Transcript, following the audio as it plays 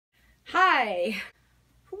Hi!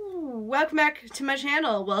 Welcome back to my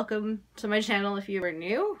channel. Welcome to my channel if you are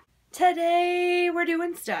new. Today we're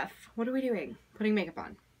doing stuff. What are we doing? Putting makeup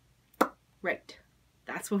on. Right.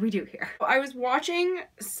 That's what we do here. I was watching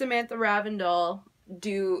Samantha Ravndal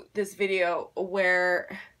do this video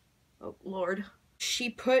where, oh lord, she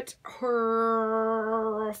put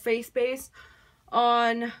her face base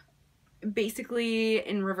on basically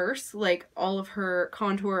in reverse, like all of her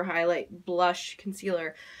contour, highlight, blush,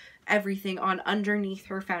 concealer, everything on underneath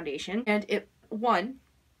her foundation, and it, one,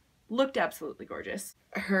 looked absolutely gorgeous.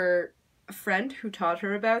 Her friend who taught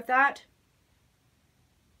her about that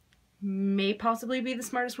may possibly be the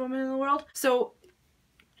smartest woman in the world. So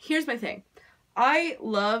here's my thing. I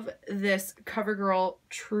love this CoverGirl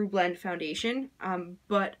True Blend foundation,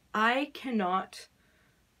 but I cannot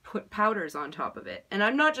put powders on top of it. And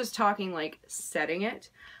I'm not just talking like setting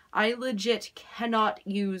it. I legit cannot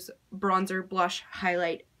use bronzer, blush,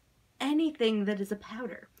 highlight, anything that is a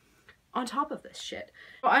powder on top of this shit.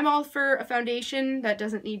 I'm all for a foundation that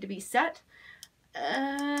doesn't need to be set,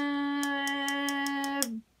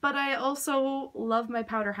 but I also love my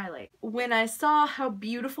powder highlight. When I saw how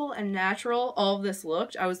beautiful and natural all of this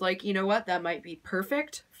looked, I was like, you know what, that might be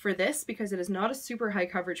perfect for this because it is not a super high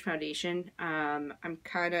coverage foundation. I'm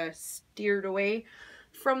kind of steered away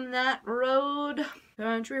from that road.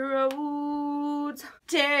 Country roads,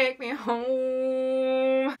 take me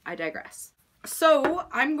home. I digress. So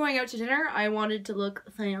I'm going out to dinner. I wanted to look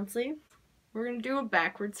fancy. We're gonna do a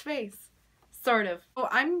backwards face. Sort of. So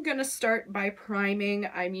I'm gonna start by priming.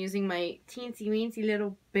 I'm using my teensy weensy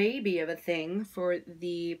little baby of a thing for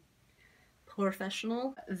the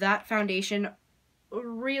Professional. That foundation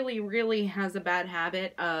really has a bad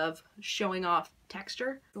habit of showing off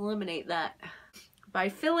texture. Eliminate that by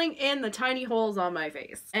filling in the tiny holes on my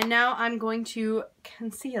face. And now I'm going to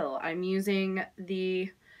conceal. I'm using the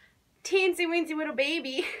teensy weensy little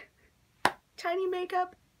baby tiny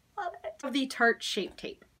makeup, love it, of the Tarte Shape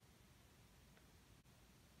Tape.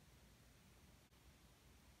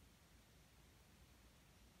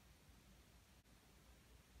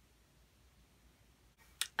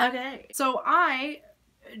 Okay, so I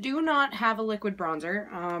do not have a liquid bronzer.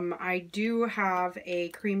 I do have a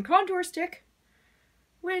cream contour stick,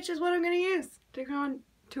 which is what I'm going to use to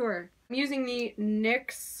contour. I'm using the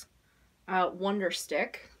NYX Wonder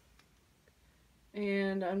Stick,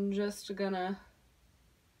 and I'm just gonna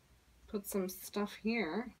put some stuff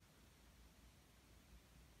here.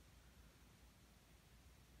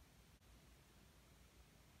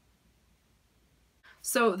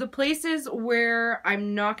 So the places where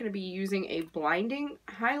I'm not going to be using a blinding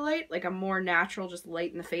highlight, like a more natural, just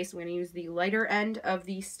light in the face, I'm going to use the lighter end of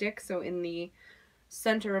the stick, so in the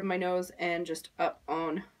center of my nose and just up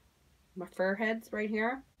on my foreheads right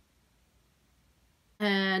here.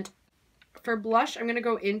 And for blush, I'm going to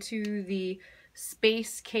go into the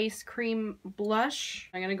Space Case Cream Blush.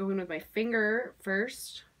 I'm going to go in with my finger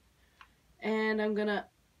first, and I'm going to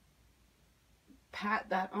pat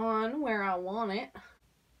that on where I want it,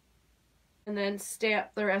 and then stamp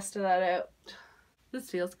the rest of that out. This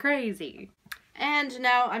feels crazy. And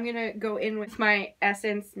now I'm gonna go in with my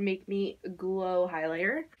Essence Make Me Glow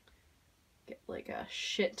highlighter. Get like a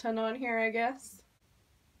shit ton on here, I guess.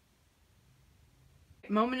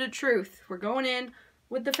 Moment of truth. We're going in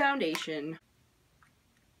with the foundation.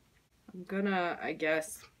 I'm gonna, I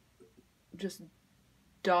guess, just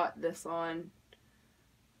dot this on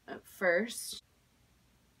at first.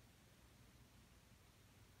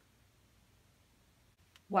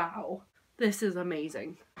 Wow, this is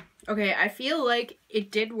amazing. Okay, I feel like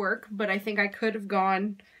it did work, but I think I could have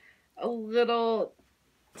gone a little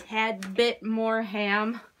tad bit more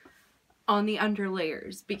ham on the under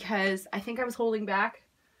layers because I think I was holding back,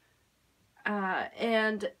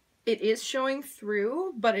 and it is showing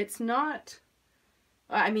through, but it's not,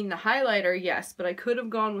 I mean the highlighter, yes, but I could have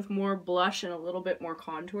gone with more blush and a little bit more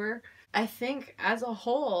contour. I think as a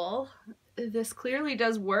whole, this clearly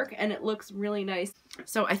does work and it looks really nice.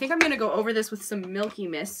 So I think I'm going to go over this with some Milky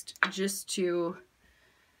Mist just to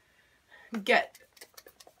get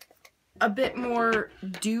a bit more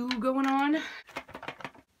dew going on.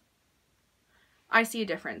 I see a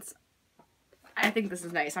difference. I think this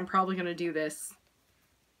is nice. I'm probably going to do this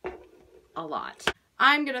a lot.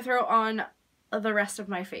 I'm going to throw on the rest of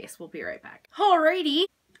my face. We'll be right back. Alrighty.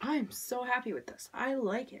 I'm so happy with this. I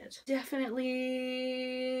like it.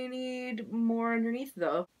 Definitely need more underneath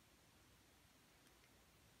though.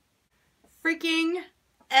 Freaking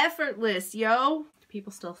effortless, yo. Do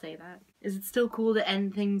people still say that? Is it still cool to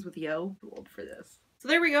end things with yo? Too old for this. So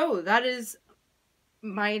there we go. That is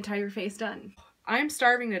my entire face done. I'm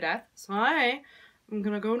starving to death, so I I'm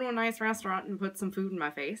gonna go to a nice restaurant and put some food in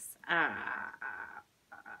my face.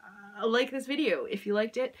 Like this video if you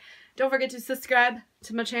liked it. Don't forget to subscribe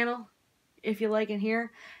to my channel if you like it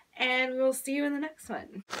here. And we'll see you in the next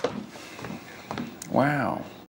one. Wow.